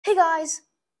Hey guys,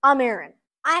 I'm Aaron.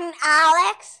 I'm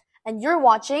Alex. And you're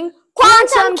watching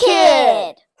Quantum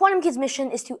Kid. Quantum Kid's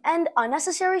mission is to end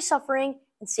unnecessary suffering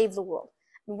and save the world.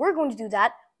 And we're going to do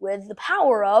that with the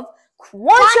power of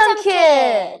Quantum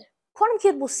Kid. Quantum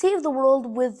Kid will save the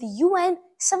world with the UN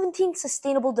 17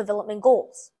 Sustainable Development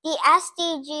Goals. The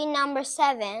SDG number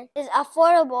 7 is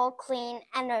affordable clean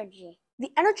energy. The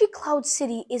Energy Cloud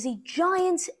City is a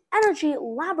giant energy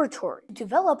laboratory to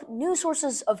develop new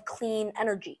sources of clean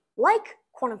energy, like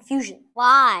quantum fusion.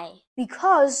 Why?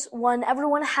 Because when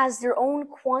everyone has their own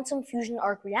quantum fusion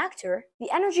arc reactor,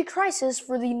 the energy crisis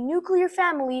for the nuclear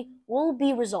family will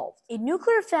be resolved. A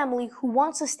nuclear family who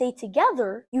wants to stay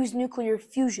together use nuclear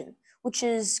fusion, which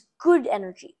is good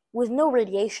energy with no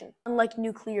radiation, unlike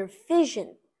nuclear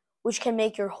fission, which can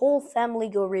make your whole family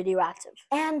go radioactive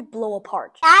and blow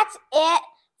apart. That's it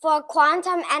for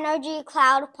Quantum Energy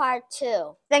Cloud Part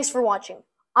 2. Thanks for watching.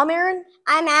 I'm Aaron.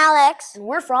 I'm Alex. And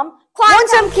we're from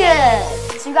Quantum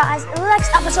Kid. See you guys in the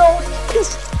next episode.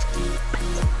 Peace.